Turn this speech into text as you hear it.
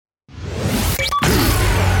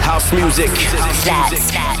House music.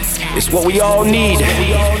 It's what we all need.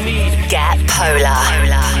 Get polar.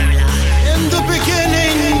 In the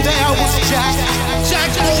beginning there was Jack. Jack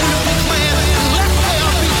owned the clan. Let there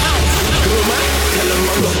be house.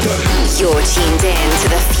 You're tuned in to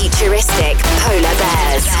the futuristic Polar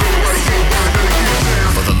Bears.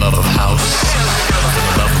 For the love of house, for the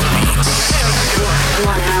love of beats. 1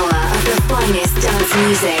 hour of the finest dance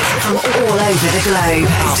music from all over the globe.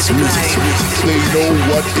 House music. They know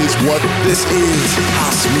what is what. This is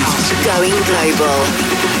house music. Going global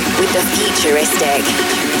with the futuristic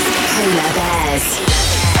Polar Bears.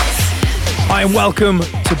 Hi and welcome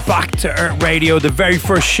to Back to Earth Radio, the very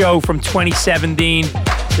first show from 2017.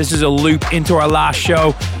 This is a loop into our last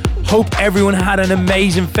show. Hope everyone had an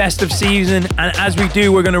amazing festive season, and as we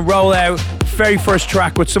do, we're going to roll out the very first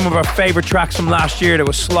track with some of our favorite tracks from last year that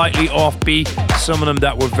was slightly offbeat, some of them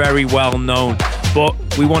that were very well known, but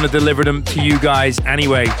we want to deliver them to you guys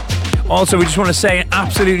anyway. Also, we just want to say an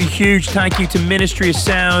absolutely huge thank you to Ministry of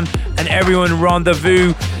Sound and everyone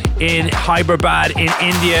Rendezvous in Hyderabad in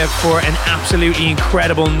India for an absolutely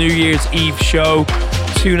incredible New Year's Eve show.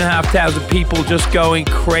 2,500 people just going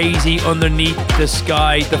crazy underneath the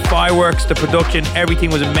sky. The fireworks, the production,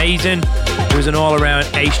 everything was amazing. It was an all-around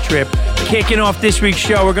ace trip. Kicking off this week's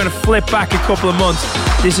show, we're going to flip back a couple of months.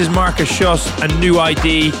 This is Marcus Schuss, a new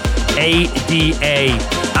ID, ADA.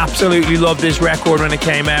 Absolutely loved this record when it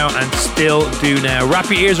came out and still do now.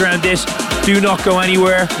 Wrap your ears around this. Do not go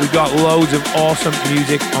anywhere. We've got loads of awesome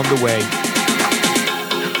music on the way.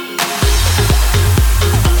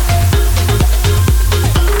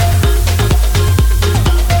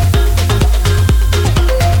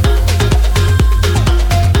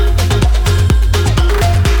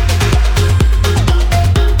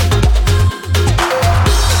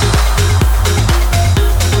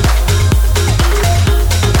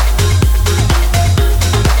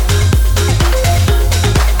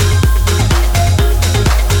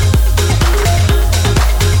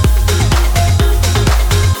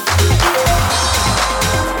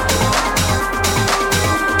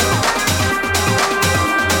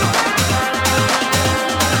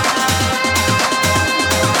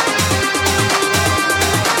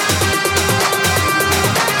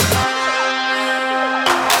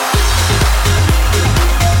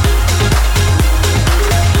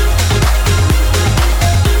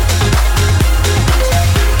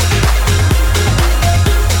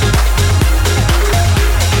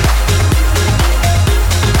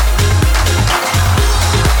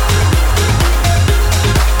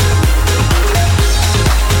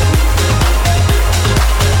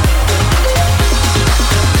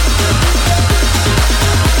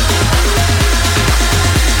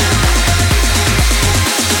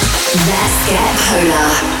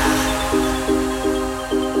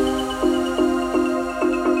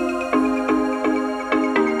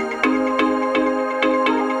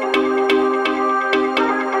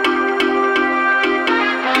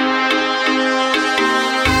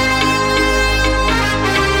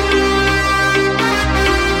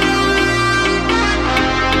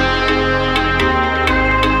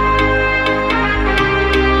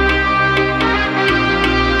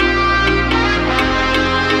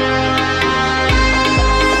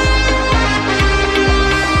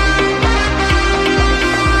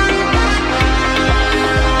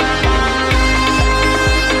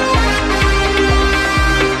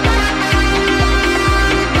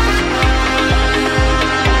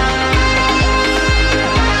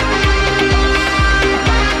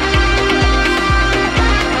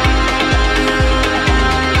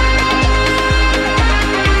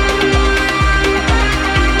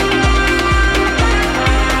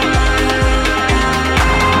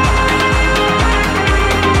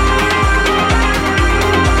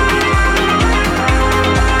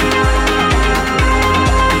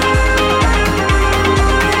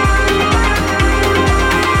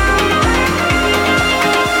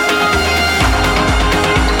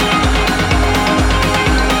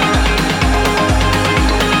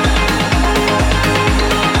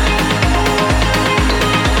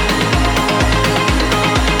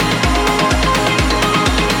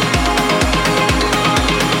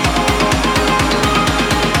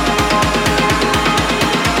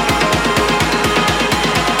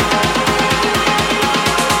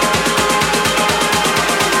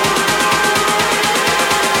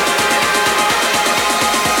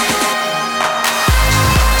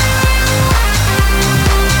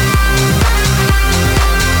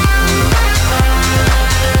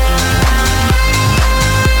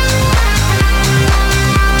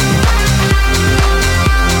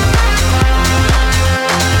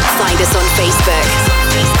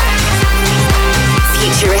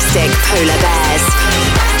 Futuristic Polar Bears.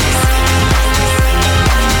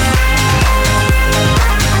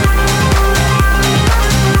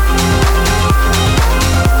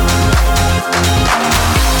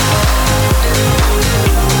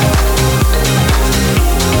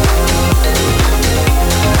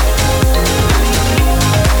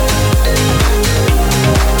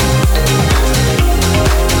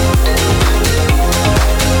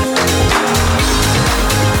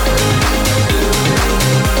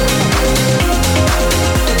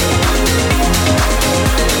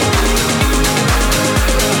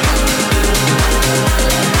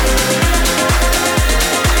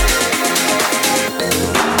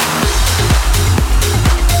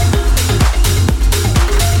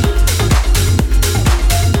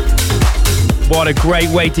 What a great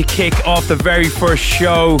way to kick off the very first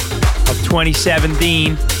show of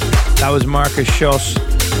 2017. That was Marcus Schuss,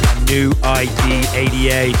 New ID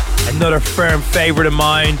 88. Another firm favorite of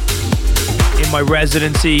mine in my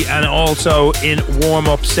residency and also in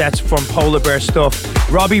warm-up sets from Polar Bear stuff.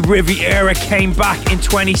 Robbie Riviera came back in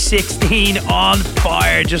 2016 on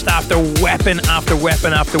fire just after weapon after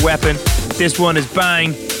weapon after weapon. This one is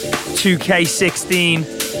Bang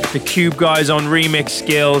 2K16. The Cube guys on remix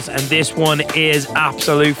skills, and this one is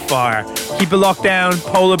absolute fire. Keep it locked down.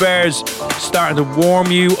 Polar Bears starting to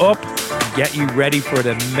warm you up and get you ready for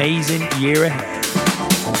the amazing year ahead.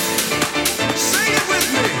 Sing it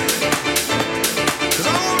with me, 'cause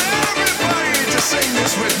I want everybody to sing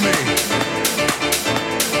this with me.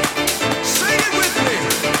 Sing it with me.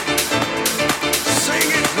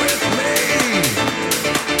 Sing it with me.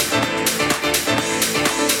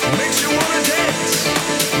 Makes you wanna dance.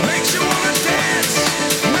 Makes you wanna dance.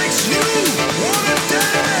 Makes you wanna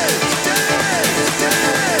dance. Dance, dance,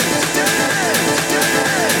 dance, dance,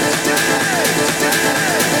 dance,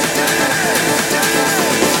 dance, dance, dance.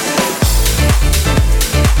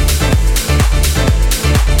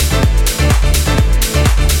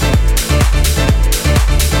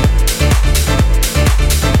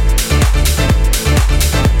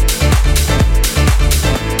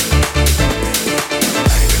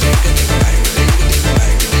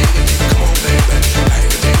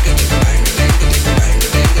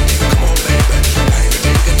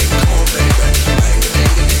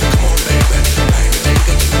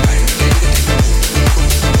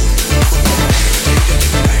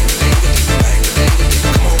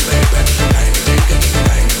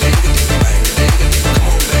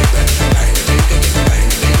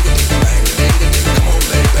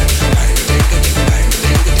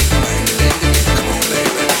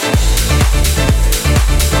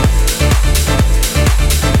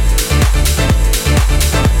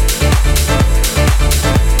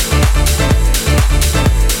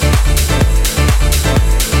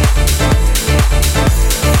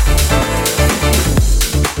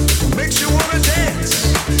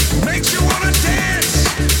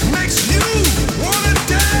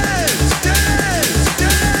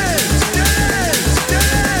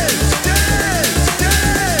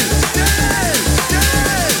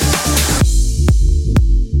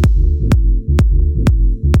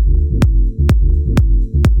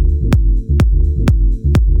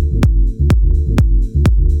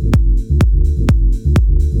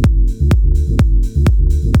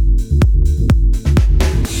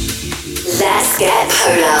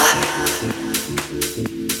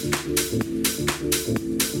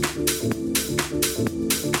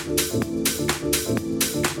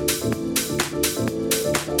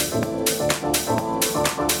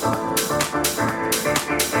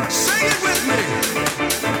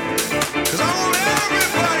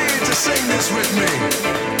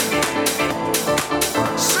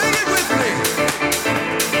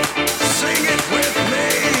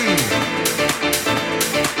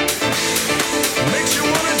 Makes you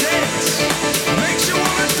wanna dance.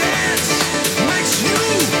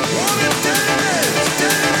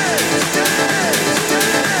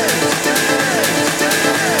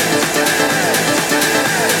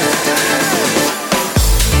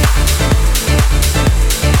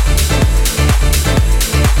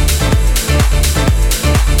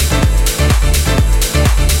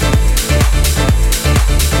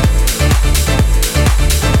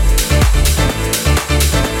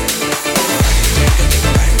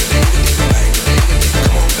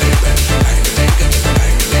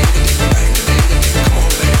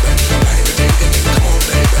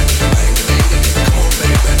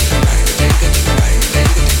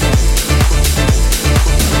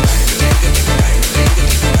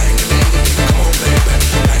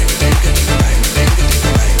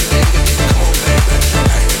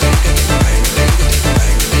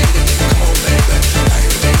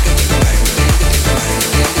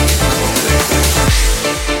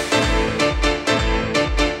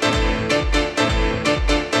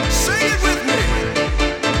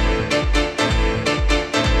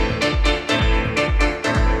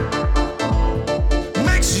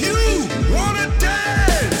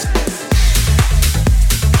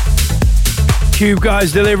 Cube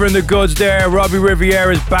guys delivering the goods there. Robbie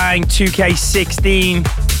Riviera's Bang 2K16.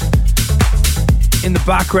 In the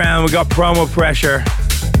background, we got Promo Pressure.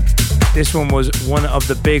 This one was one of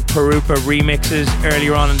the big Perupa remixes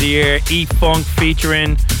earlier on in the year. E-Funk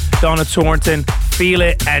featuring Donna Thornton. Feel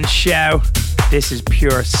It and Shout. This is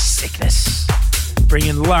pure sickness.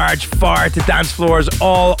 Bringing large fire to dance floors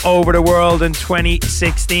all over the world in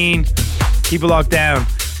 2016. Keep it locked down.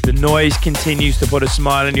 The noise continues to put a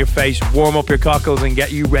smile on your face, warm up your cockles, and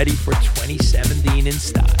get you ready for 2017 in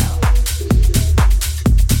style.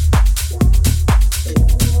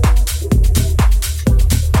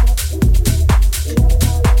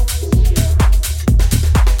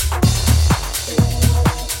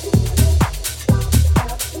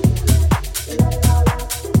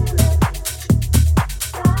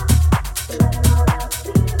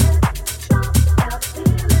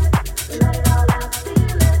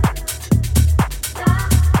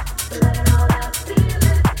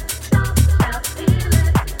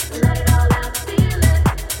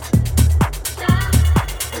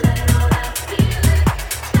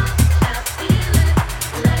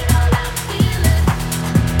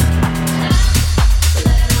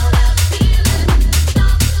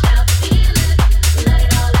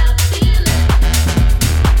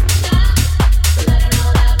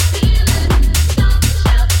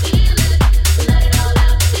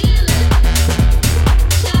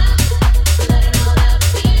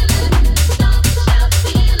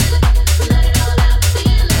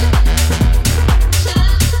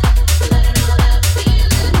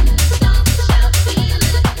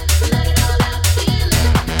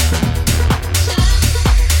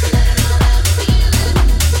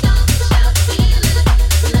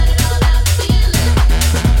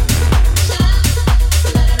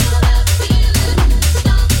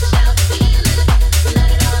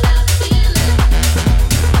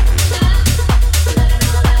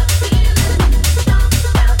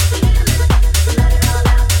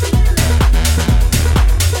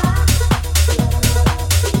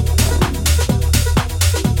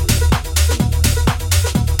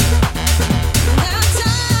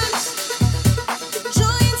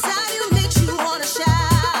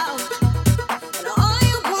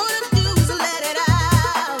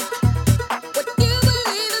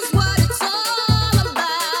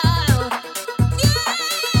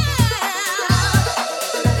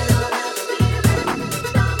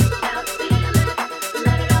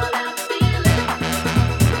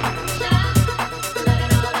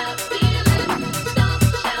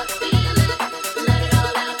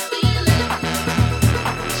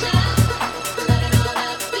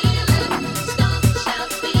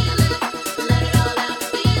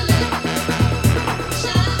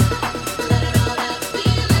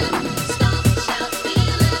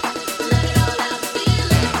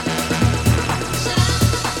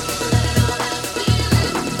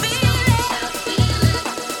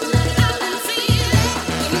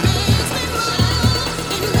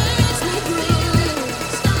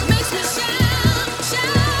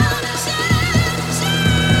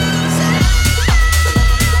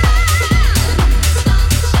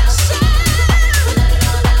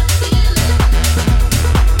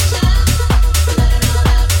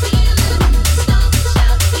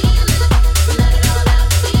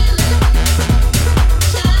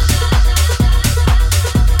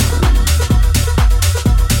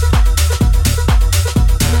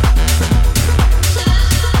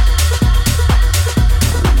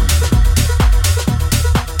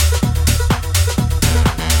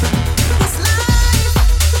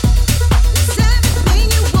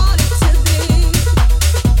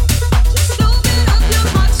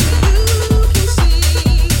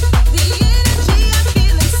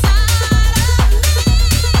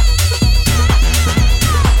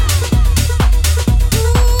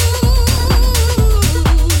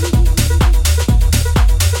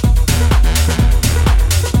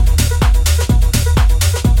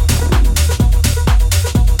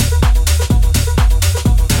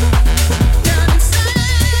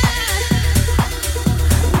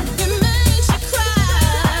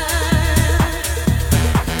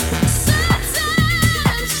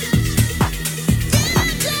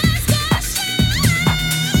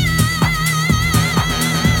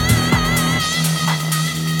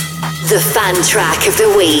 The fan track of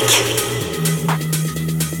the week.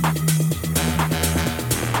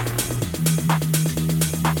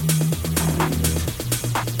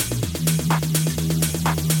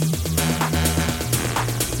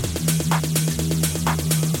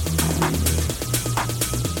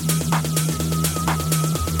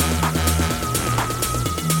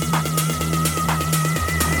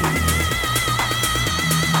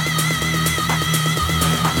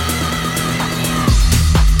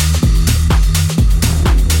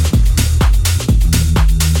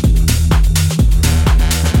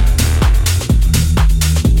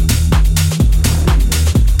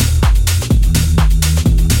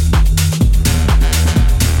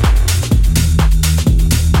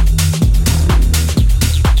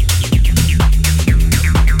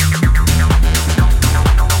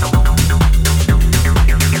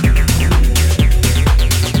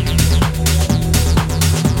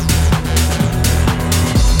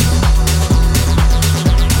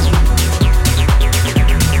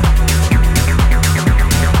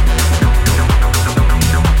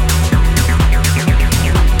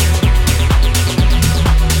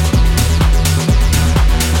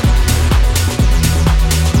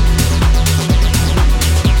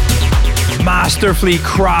 masterfully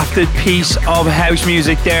crafted piece of house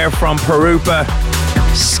music there from Perupa.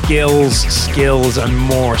 Skills, skills, and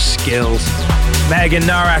more skills. Megan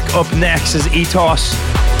Narak up next is Ethos.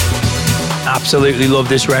 Absolutely love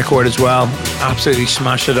this record as well. Absolutely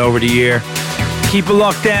smashed it over the year. Keep it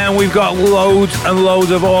locked down. We've got loads and loads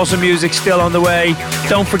of awesome music still on the way.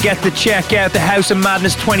 Don't forget to check out the House of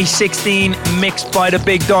Madness 2016 mixed by the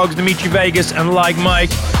big dogs Dimitri Vegas and Like Mike.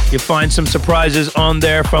 You'll find some surprises on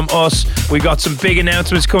there from us. We got some big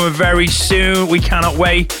announcements coming very soon. We cannot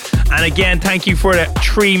wait. And again, thank you for the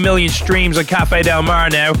 3 million streams on Cafe Del Mar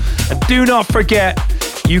now. And do not forget,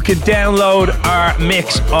 you can download our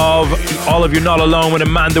mix of All of You're Not Alone with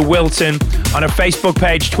Amanda Wilson on our Facebook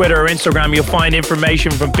page, Twitter, or Instagram. You'll find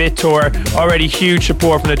information from BitTour. Already huge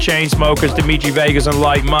support from the Chainsmokers, Dimitri Vegas and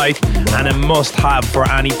Like Mike, and a must-have for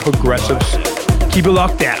any progressives. Keep it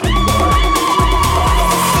locked down.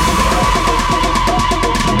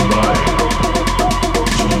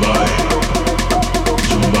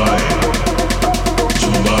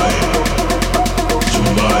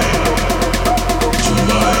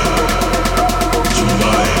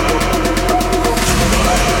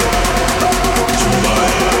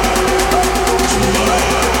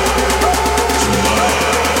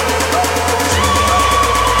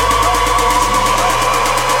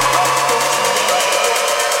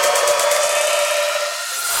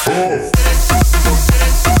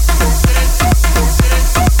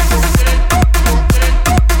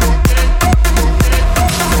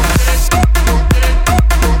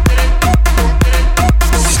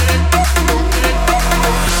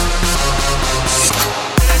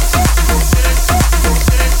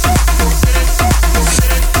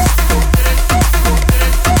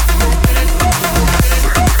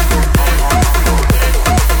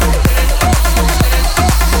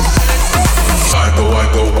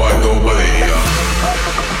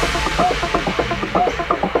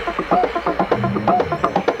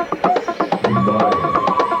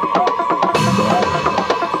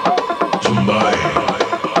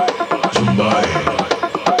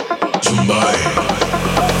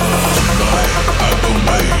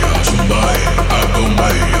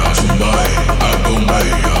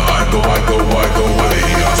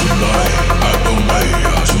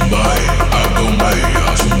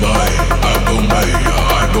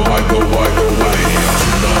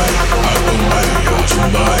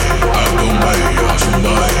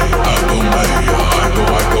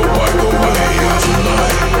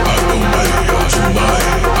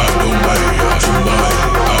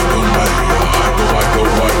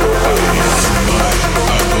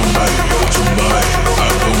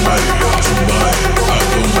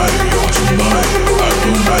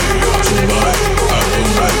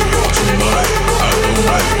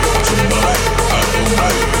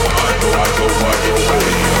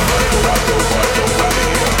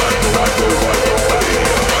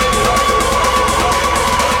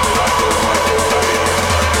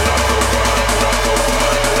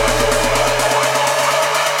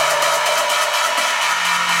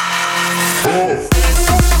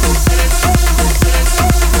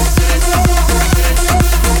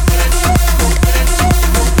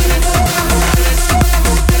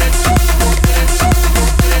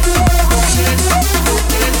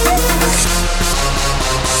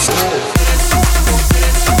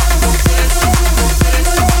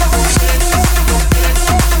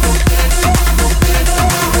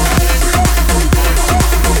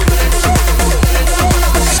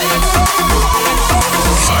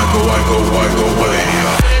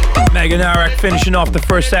 Finishing off the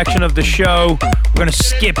first section of the show, we're going to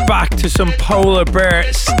skip back to some Polar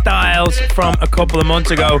Bear styles from a couple of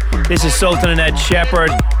months ago. This is Sultan and Ed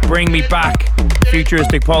Shepherd, Bring Me Back,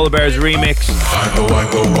 Futuristic Polar Bears remix.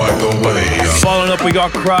 Following up, we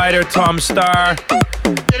got Kreider, Tom Starr,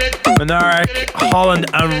 Monarch, Holland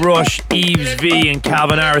and Rush, Eves V and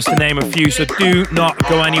Calvin Harris, to name a few. So do not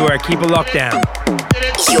go anywhere. Keep it locked down.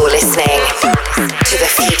 You're listening to the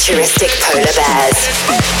Futuristic Polar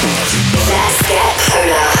Bears. Let's get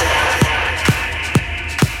polar.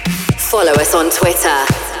 Follow us on Twitter.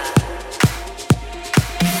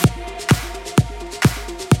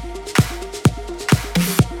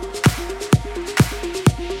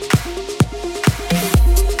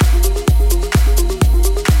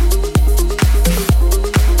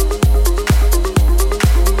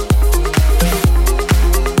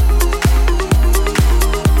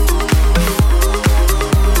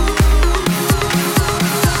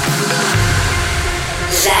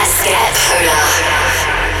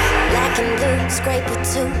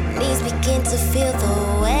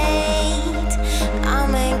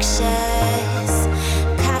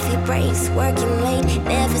 breaks, working late,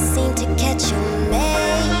 never seem to catch you.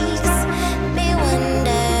 Makes me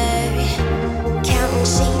wonder. Counting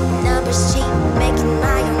sheep, numbers cheap, making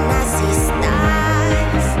my own nasty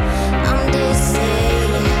stars. I'm dizzy,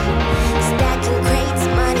 stacking crates,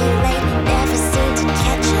 money late, never seem to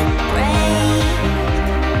catch a break.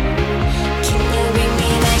 Can you bring me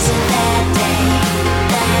back to that day?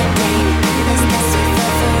 Let's dance with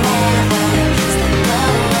her forever. Step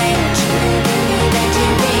away, can you bring me back to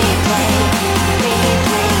replay?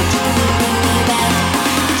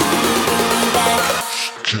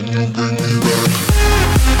 Can you bring me back?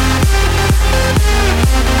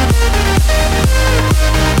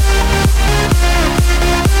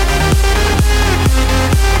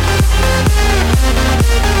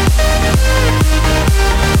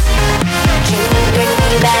 Can you bring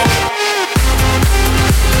me back?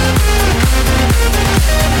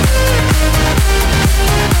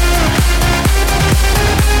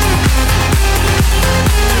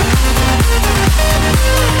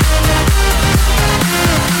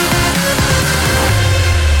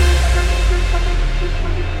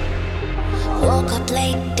 Woke up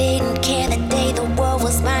late, didn't care the day the world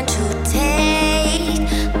was mine to take.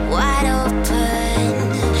 Wide open,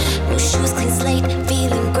 new shoes, clean slate,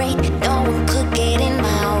 feeling great. No one could get in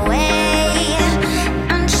my way.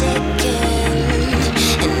 I'm shaking,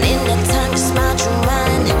 and in that time you smiled, you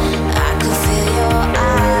run. I could feel your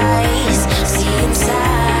eyes, see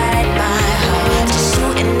inside my heart. Just you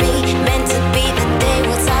and me, meant to be the day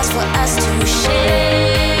was ours for us to share.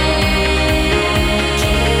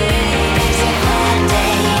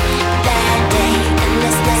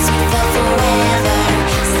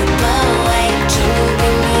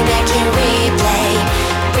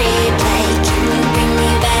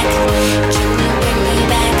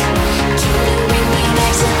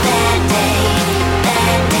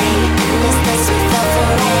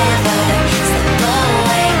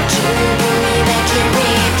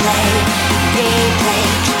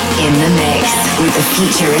 In the mix with the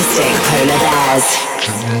futuristic polar bears.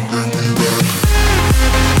 Can you bring me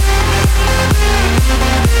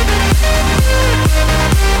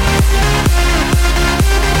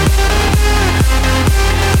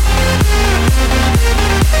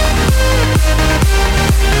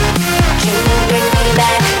back? Can you bring me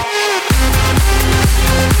back?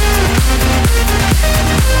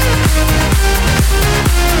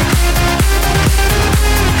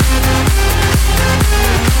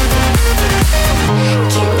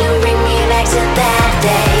 Can you bring me back to that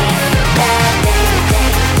day?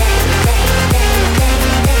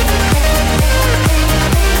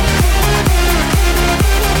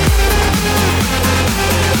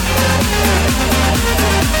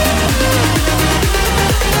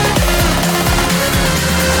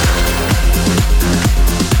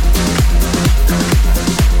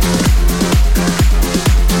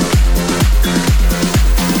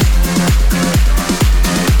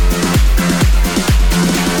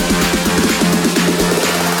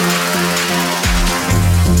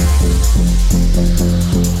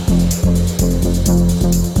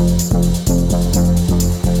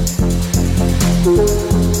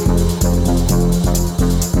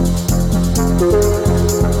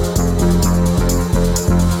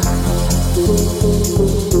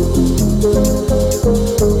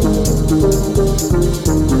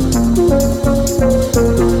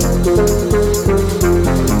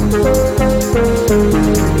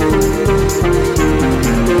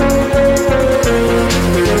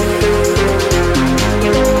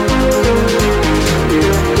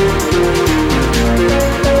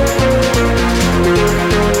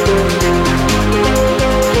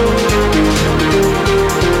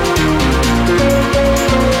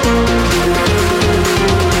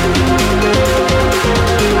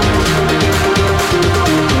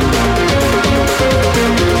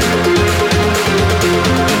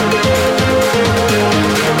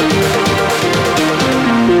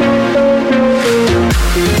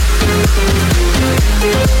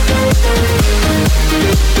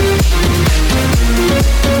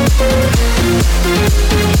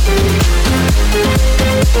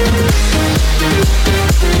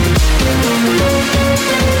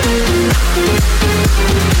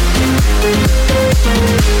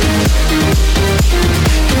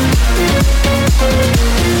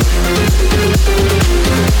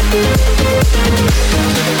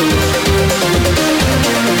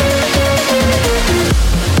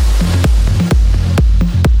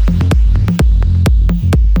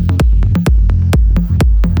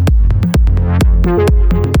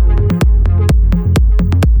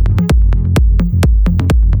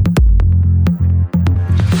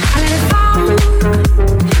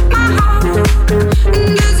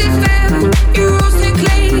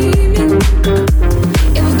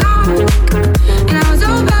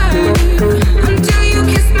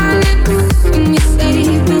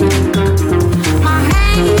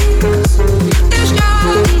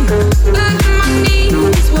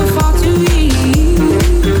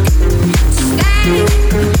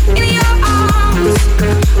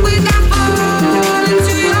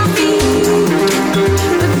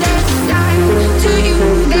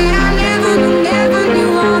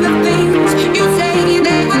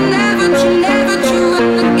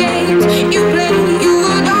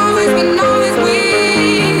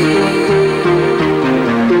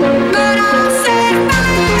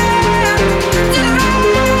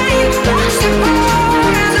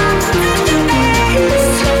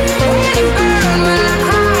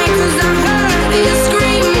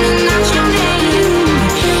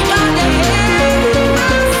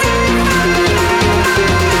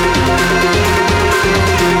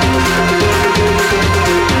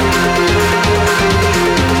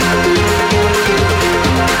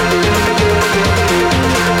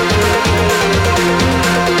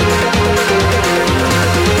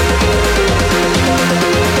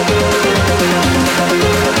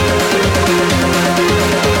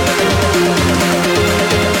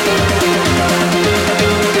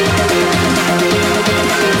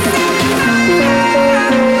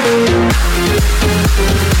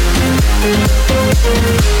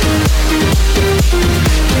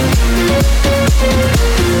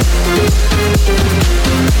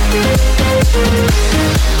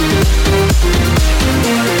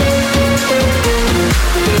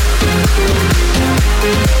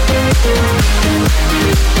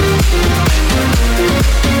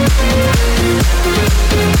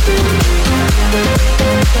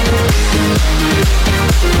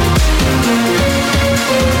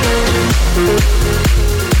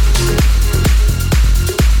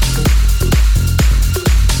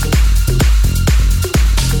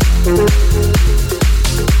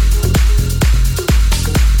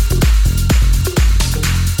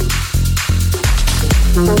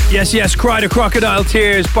 Yes, Cry the Crocodile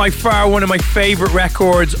Tears, by far one of my favourite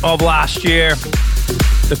records of last year.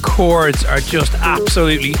 The chords are just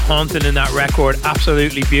absolutely haunting in that record,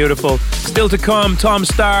 absolutely beautiful. Still to come, Tom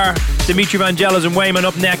Starr, Dimitri Vangelis and Wayman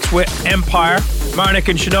up next with Empire, Marnik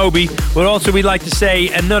and Shinobi. But also we'd like to say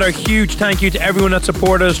another huge thank you to everyone that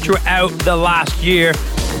supported us throughout the last year,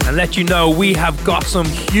 and let you know we have got some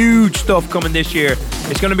huge stuff coming this year.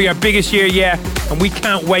 It's going to be our biggest year yet, and we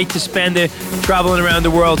can't wait to spend it traveling around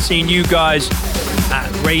the world, seeing you guys at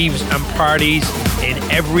raves and parties in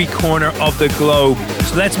every corner of the globe.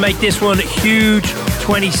 So let's make this one huge.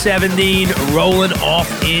 2017 rolling off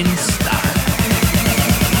in style.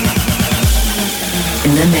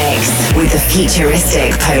 In the mix with the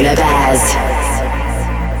futuristic Polar Bears.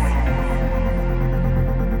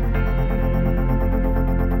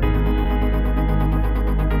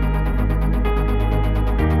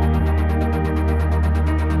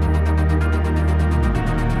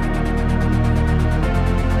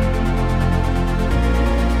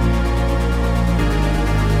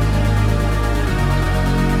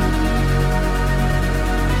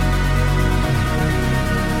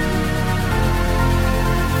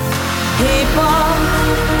 People,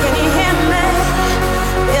 can you hear me?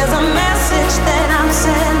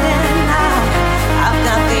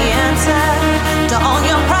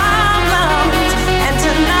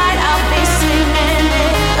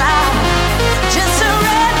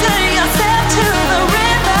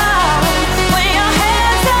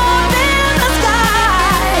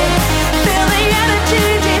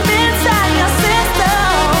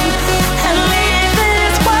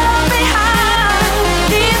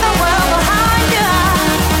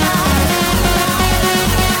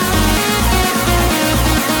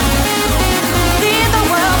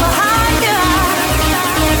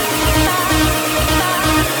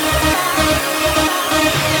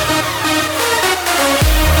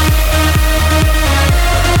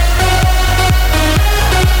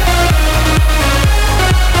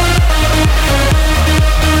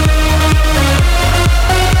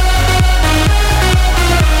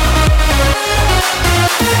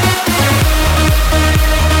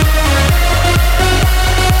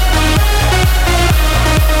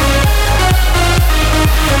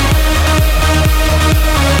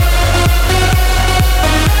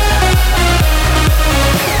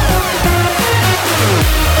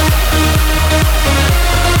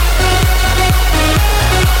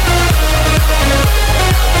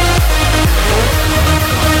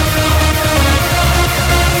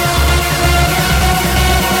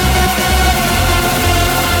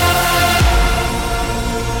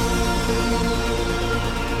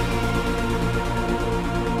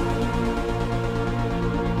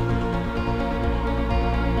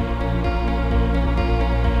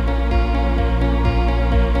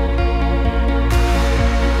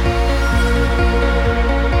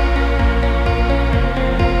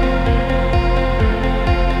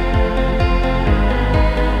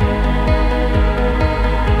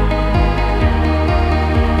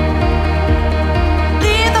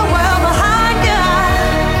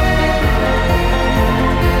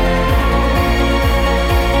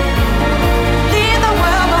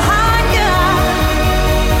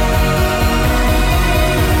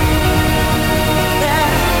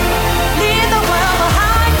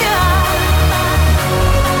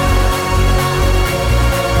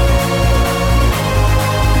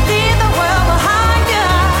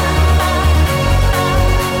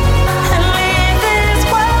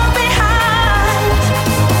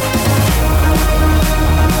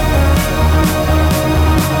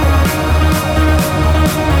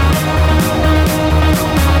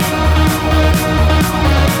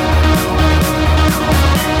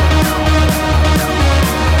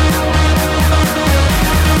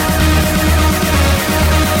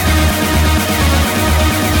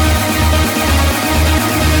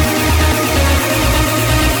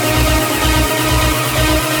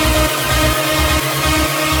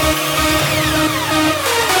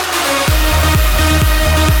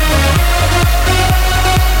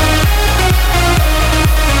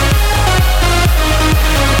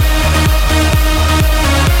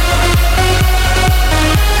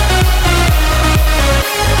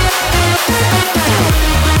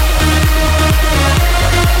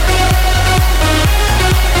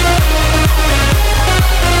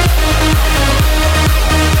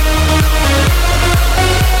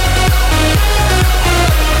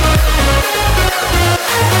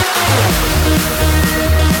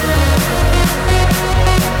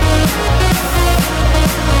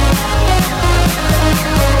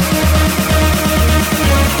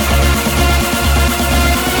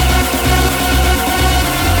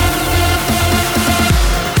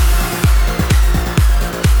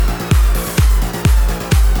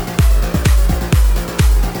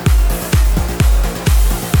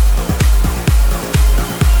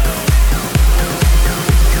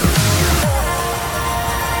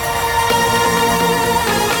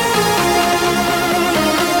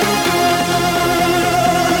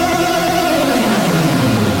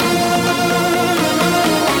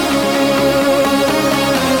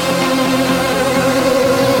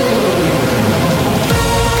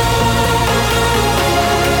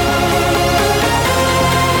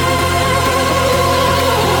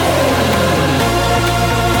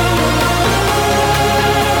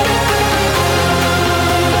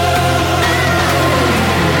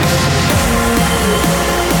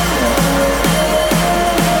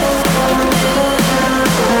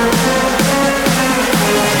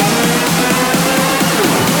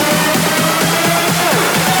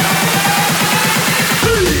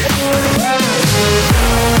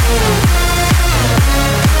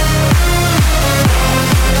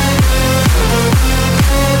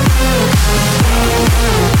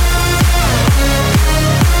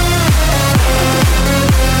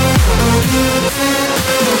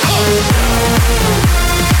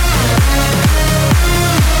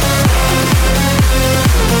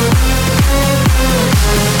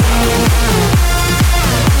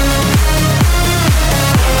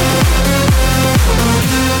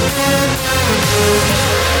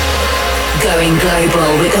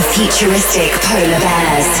 global with the futuristic polar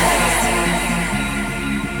bears.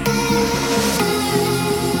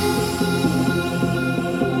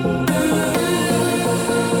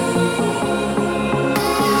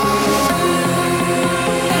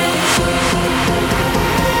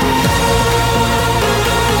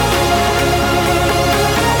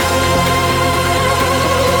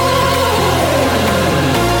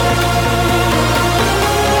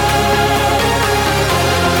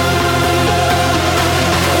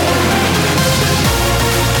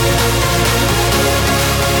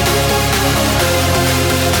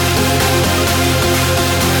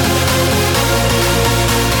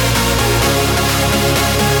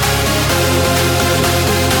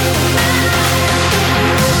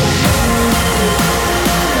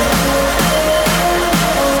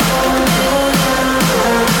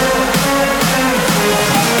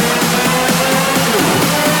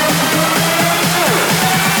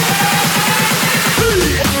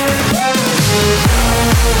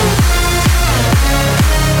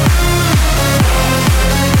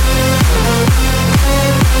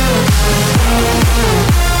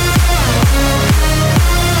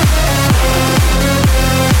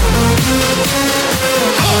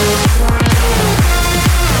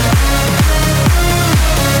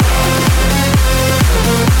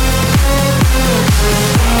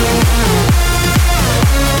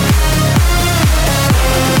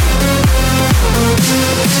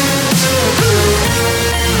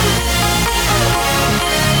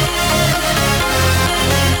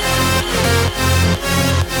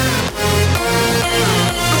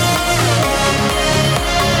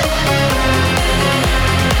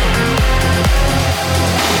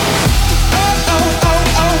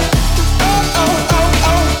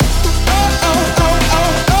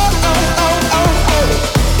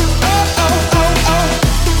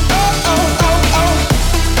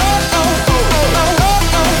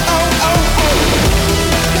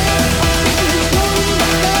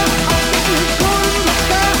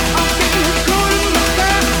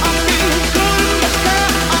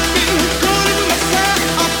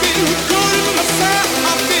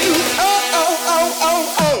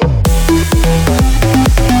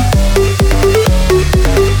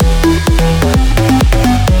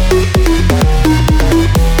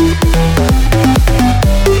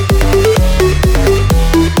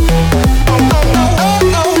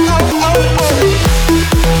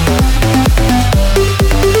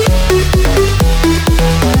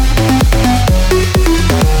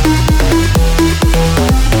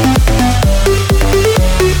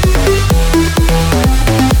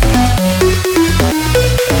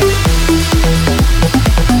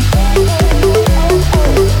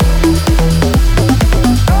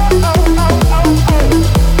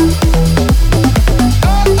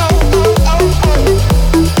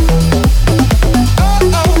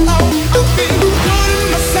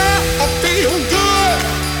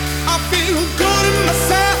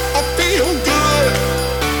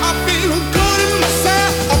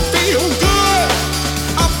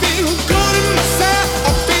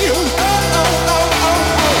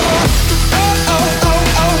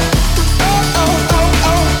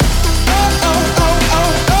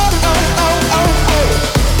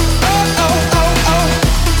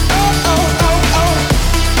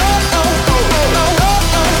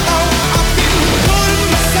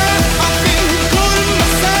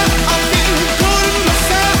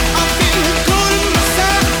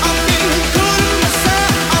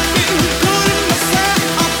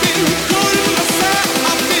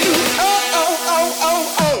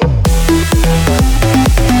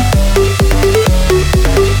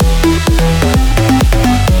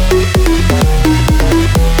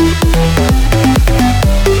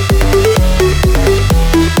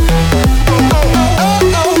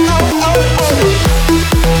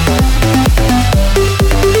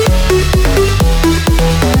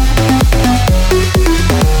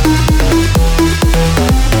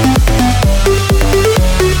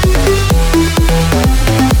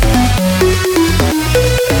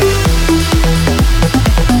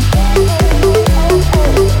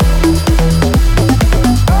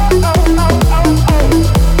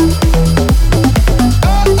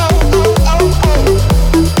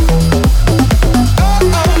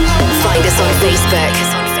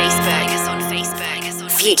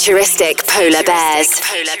 Futuristic polar bears.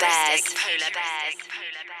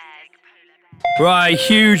 Right,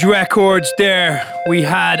 huge records there. We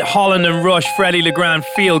had Holland and Rush, Freddie Legrand,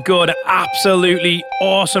 Feel Good. Absolutely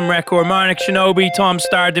awesome record. Marnik Shinobi, Tom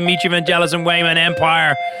Starr, Dimitri Vangelis and Wayman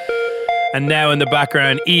Empire. And now in the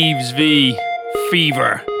background, Eves V,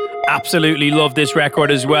 Fever. Absolutely love this record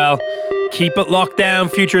as well. Keep it locked down.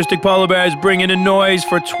 Futuristic Polar Bears bringing the noise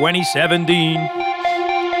for 2017.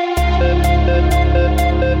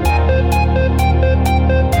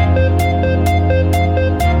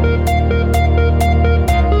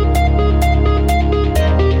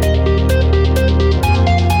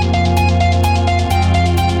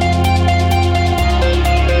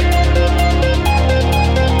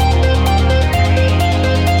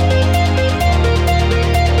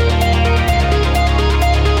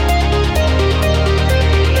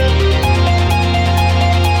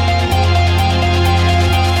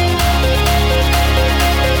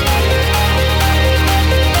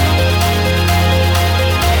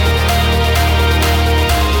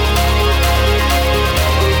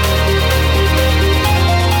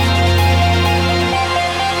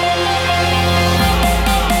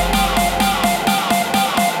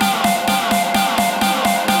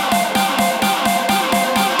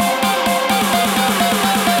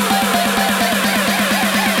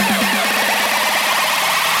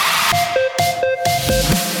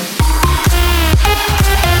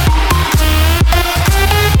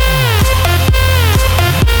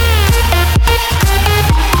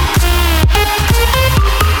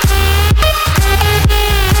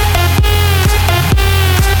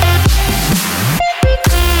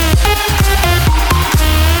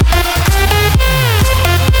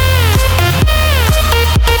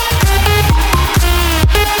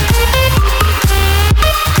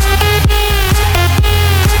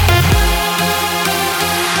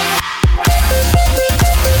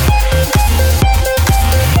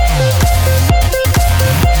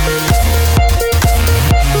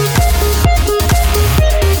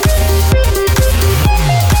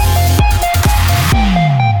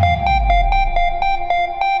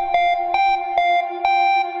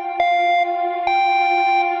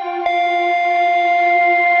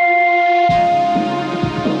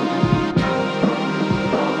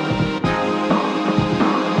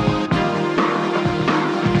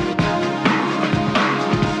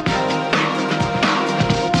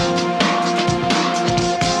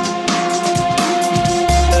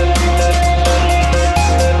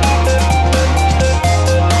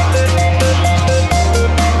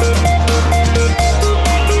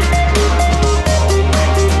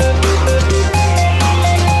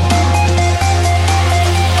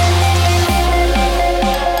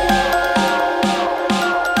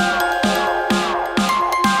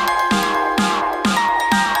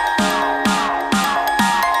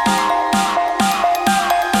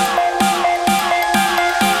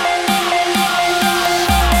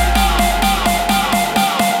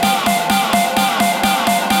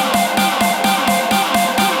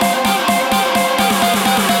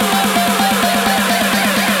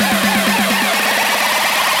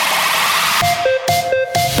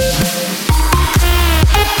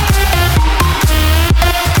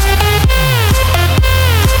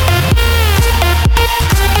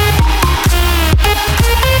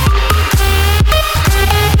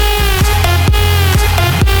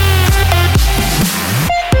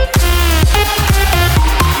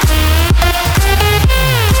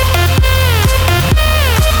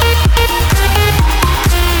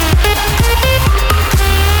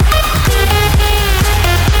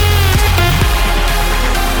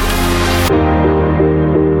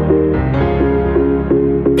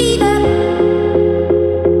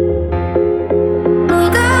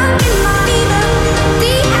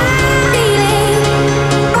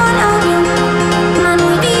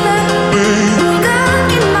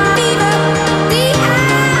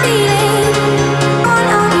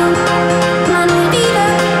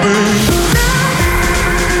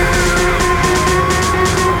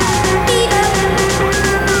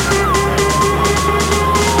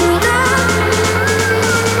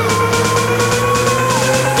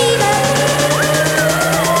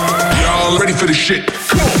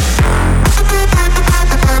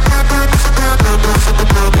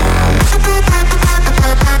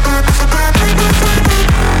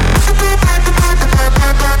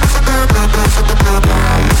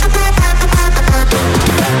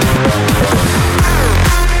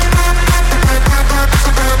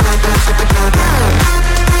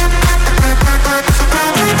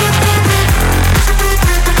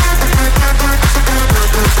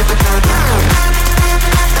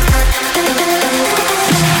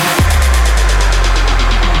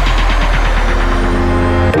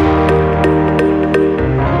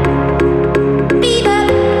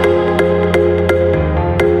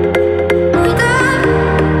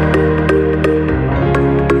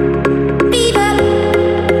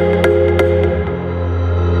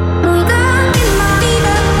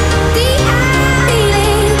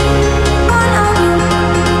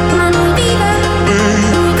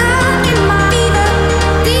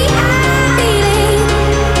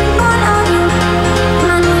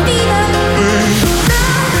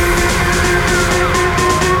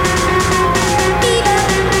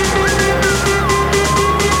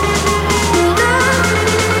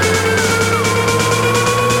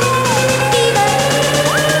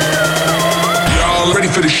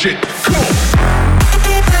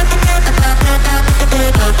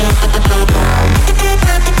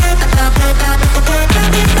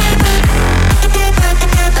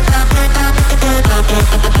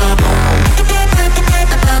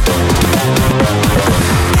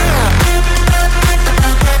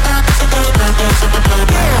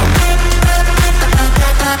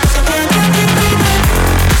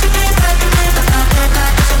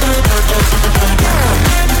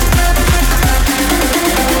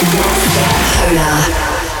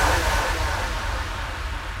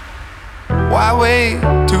 Why wait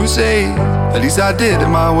to say? At least I did it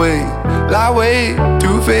my way. Lie way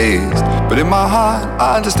too faced, but in my heart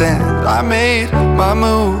I understand. I made my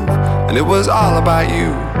move, and it was all about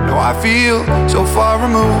you. Now I feel so far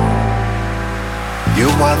removed. You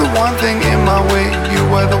are the one thing in my way. You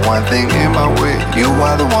are the one thing in my way. You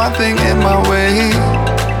are the one thing in my way.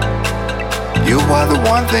 You are the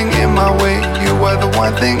one thing in my way. You are the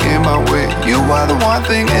one thing in my way. You are the one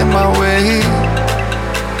thing in my way.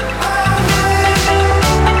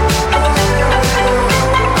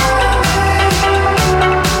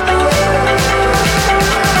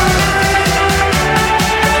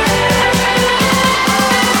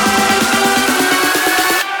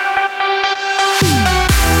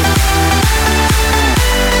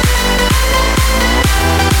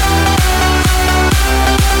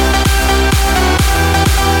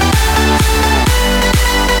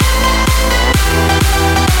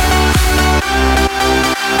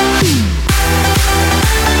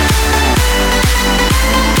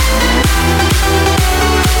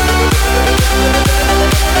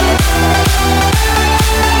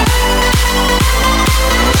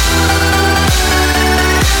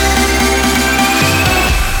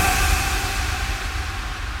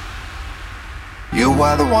 You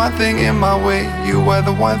are the one thing in my way. You are the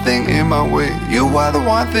one thing in my way. You are the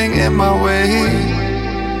one thing in my way.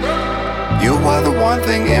 You are the one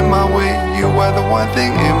thing in my way. You are the one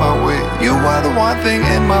thing in my way. You are the one thing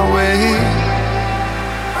in my way.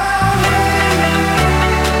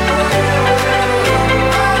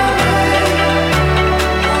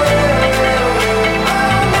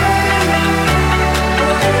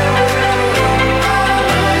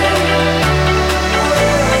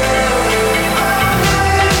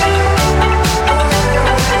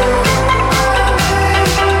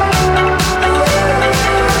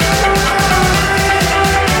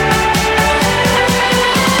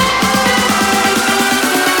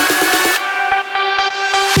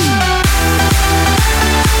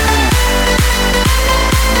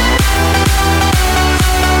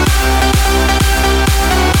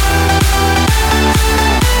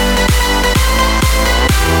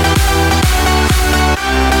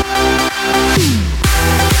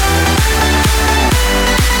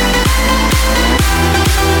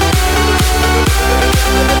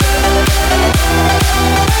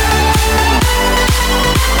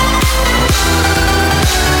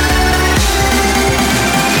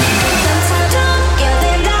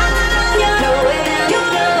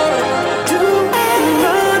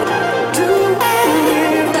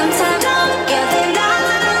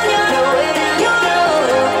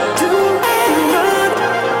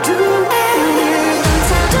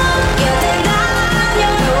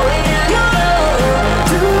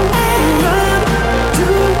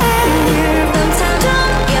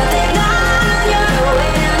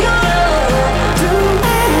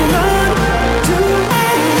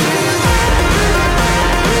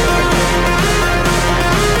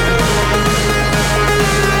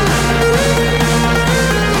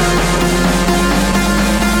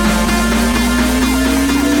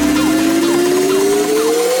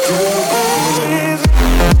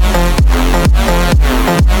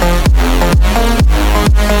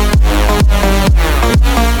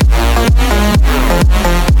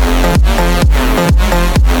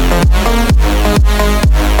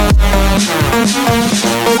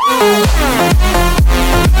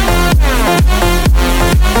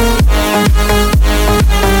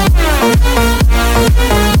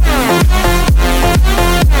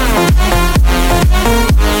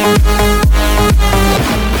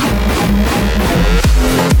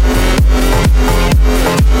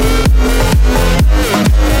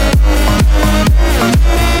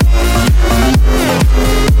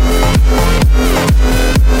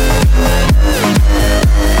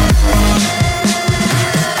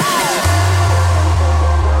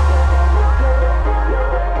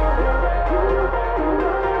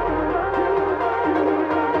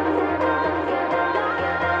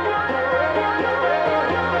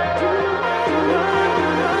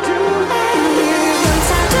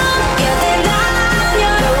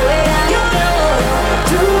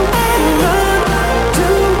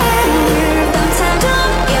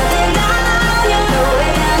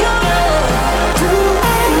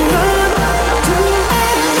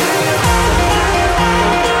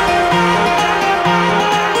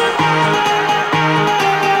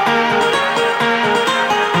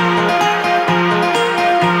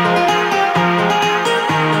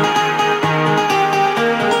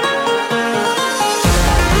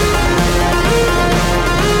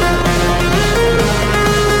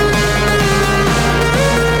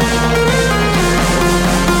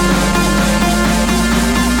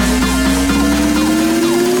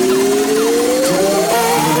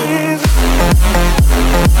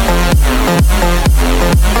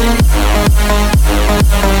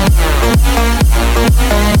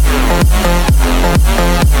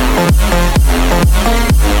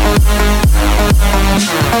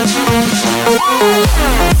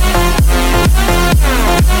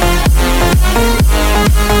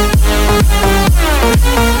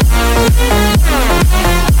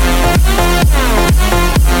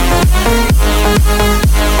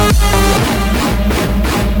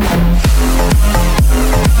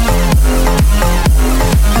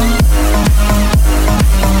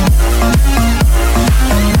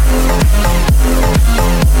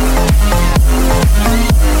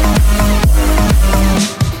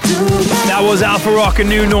 Alpha Rock, A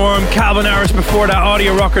New Norm, Calvin Harris before that,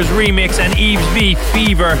 Audio Rockers remix, and Eves V,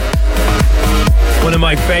 Fever. One of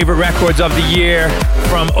my favorite records of the year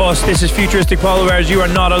from us. This is Futuristic Polar Bears. You are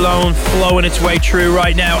not alone, flowing its way through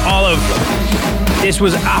right now. Olive, this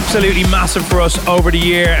was absolutely massive for us over the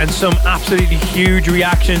year, and some absolutely huge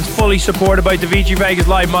reactions, fully supported by Davichi Vegas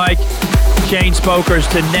Live Mike, Shane Spokers,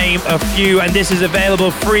 to name a few. And this is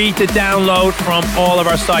available free to download from all of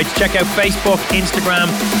our sites. Check out Facebook, Instagram,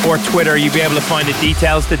 or Twitter. You'll be able to find the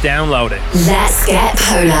details to download it. Let's get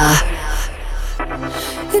polar.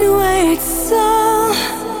 It waits all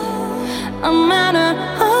a matter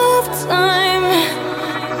of time.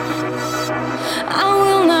 I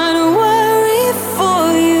will not worry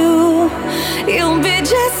for you. You'll be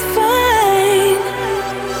just fine.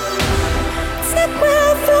 Take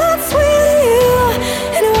my thoughts with you,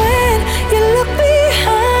 and when you look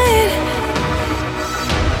behind,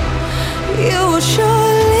 you will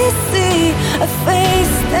surely see a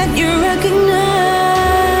face that you recognize.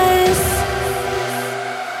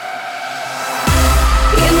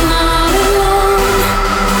 You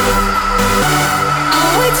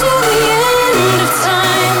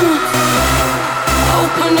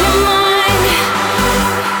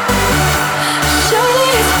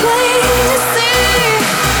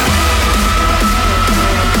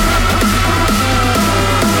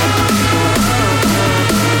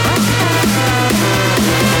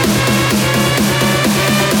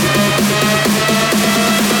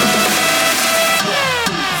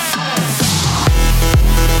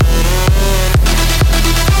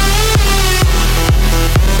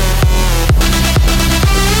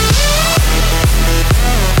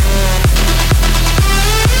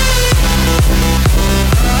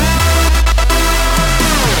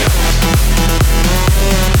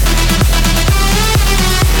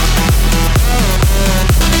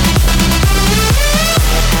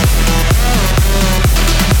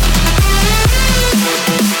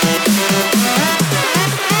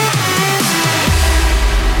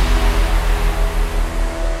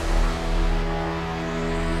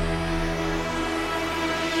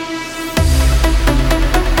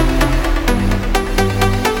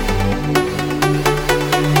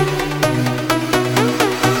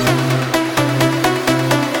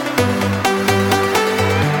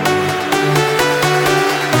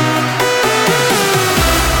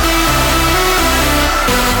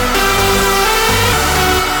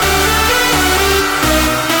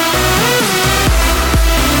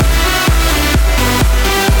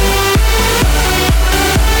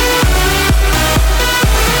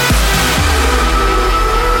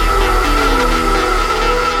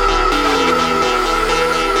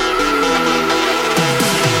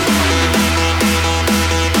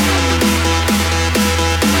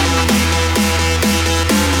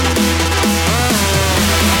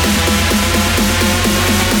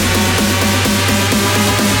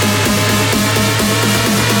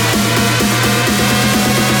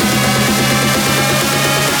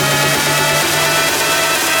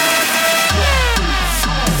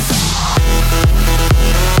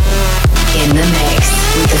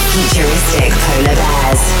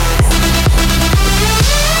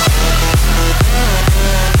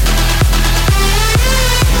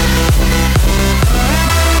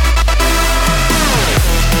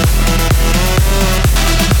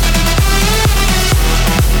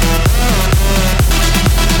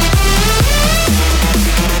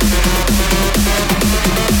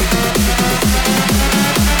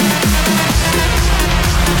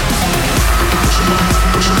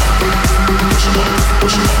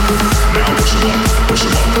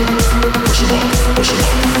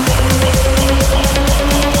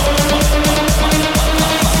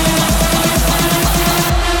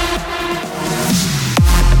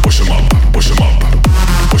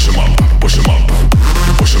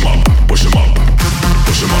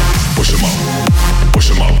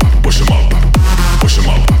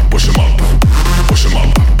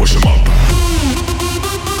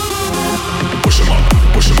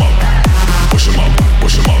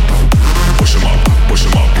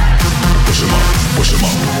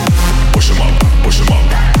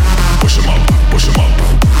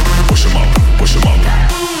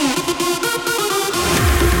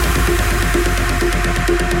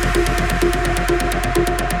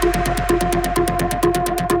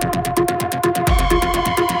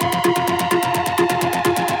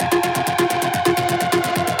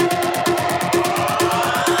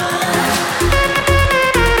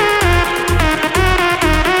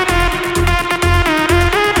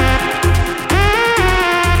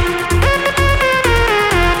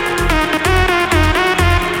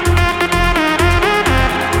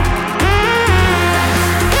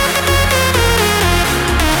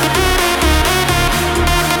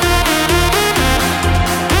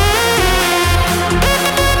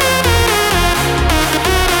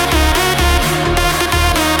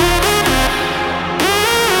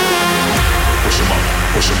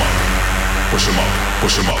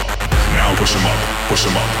push 'em up. Now push 'em up, push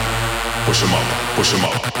 'em up, push 'em up, push 'em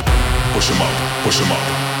up, push 'em up, push 'em up,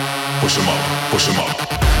 push 'em up, push 'em up.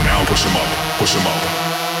 Now push 'em up, push 'em up,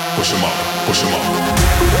 push 'em up, push 'em up,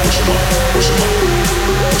 push 'em up, push 'em up,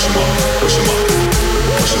 push 'em up,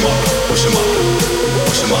 push 'em up, push 'em up,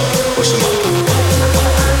 push 'em up, push 'em up, push 'em up.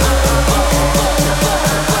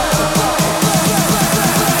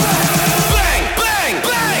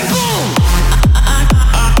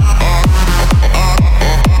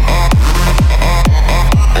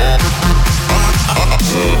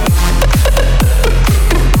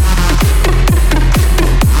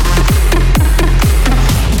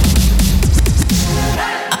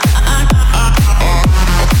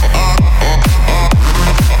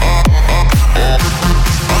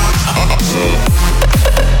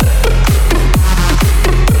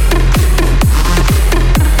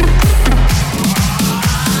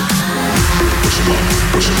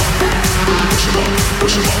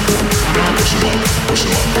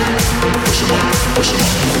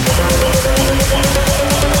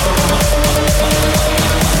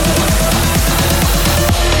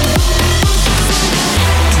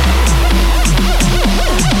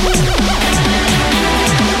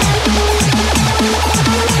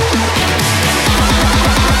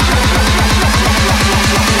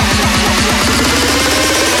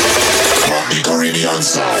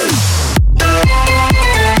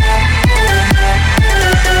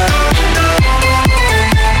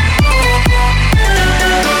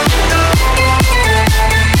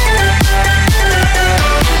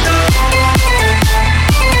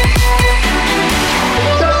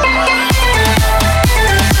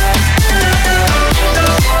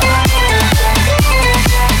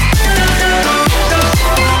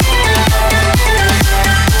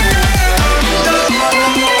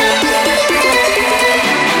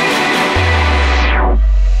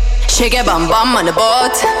 Shake your bum bum on the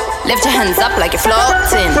boat. Lift your hands up like you're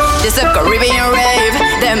floating. This a Caribbean rave.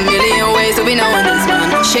 There are a million ways that we know in this one.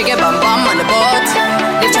 Shake your bum bum on the boat.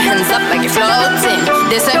 Lift your hands up like you're floating.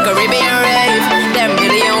 This a Caribbean rave. There are a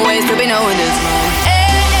million ways that we know in this one.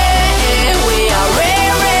 Hey, hey, hey, we are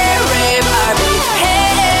rave, rave, rave, RB.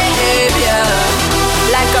 Hey, hey, hey, yeah.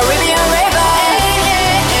 Like Caribbean rave. Hey,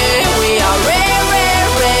 hey, hey, we are rave, rave,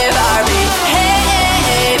 rave, RB. Hey, hey,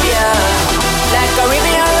 hey, yeah. Like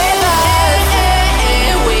Caribbean rave.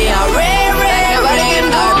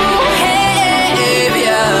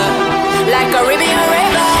 Like Caribbean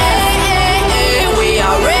river, hey, hey, hey, we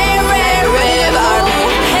are rave, rave, rave, RB,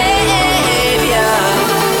 hey, hey, hey, yeah.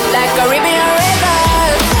 Like Caribbean river,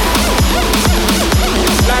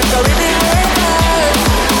 like Caribbean river.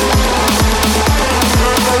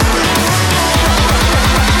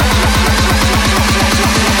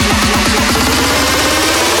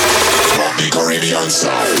 From the Caribbean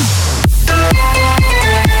side.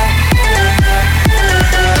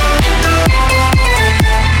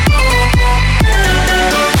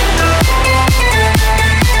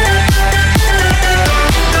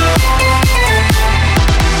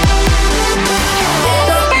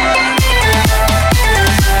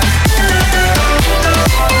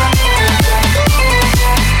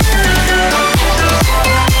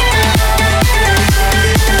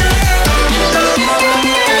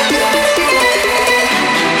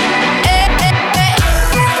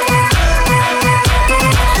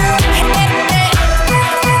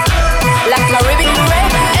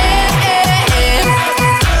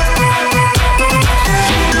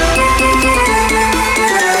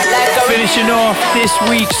 This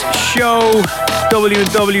week's show,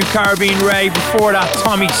 W&W Caribbean Rave. Before that,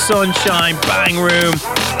 Tommy Sunshine, Bang Room.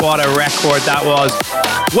 What a record that was.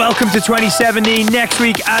 Welcome to 2017. Next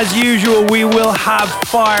week, as usual, we will have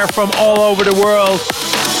fire from all over the world.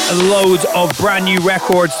 Loads of brand new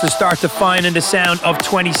records to start defining the sound of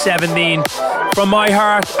 2017. From my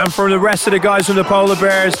heart and from the rest of the guys from the Polar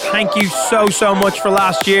Bears, thank you so much for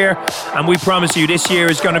last year. And we promise you this year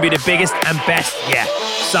is going to be the biggest and best yet.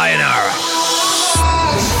 Sayonara.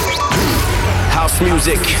 House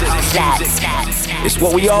music. It's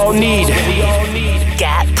what we all need.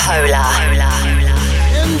 Get Polar.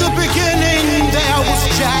 In the beginning there was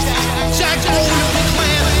Jack Boner,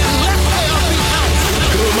 man, let there be house.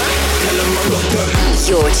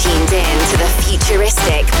 You're tuned in to the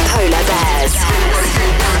futuristic Polar Bears.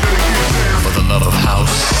 For the love of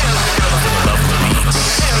house, for the love of beats.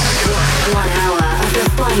 1 hour of the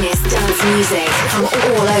finest dance music from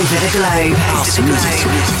all over the globe. House music.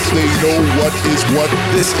 They know what is what.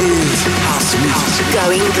 This is house music.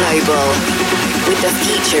 Going global with the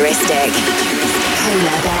futuristic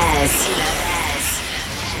Polar Bears.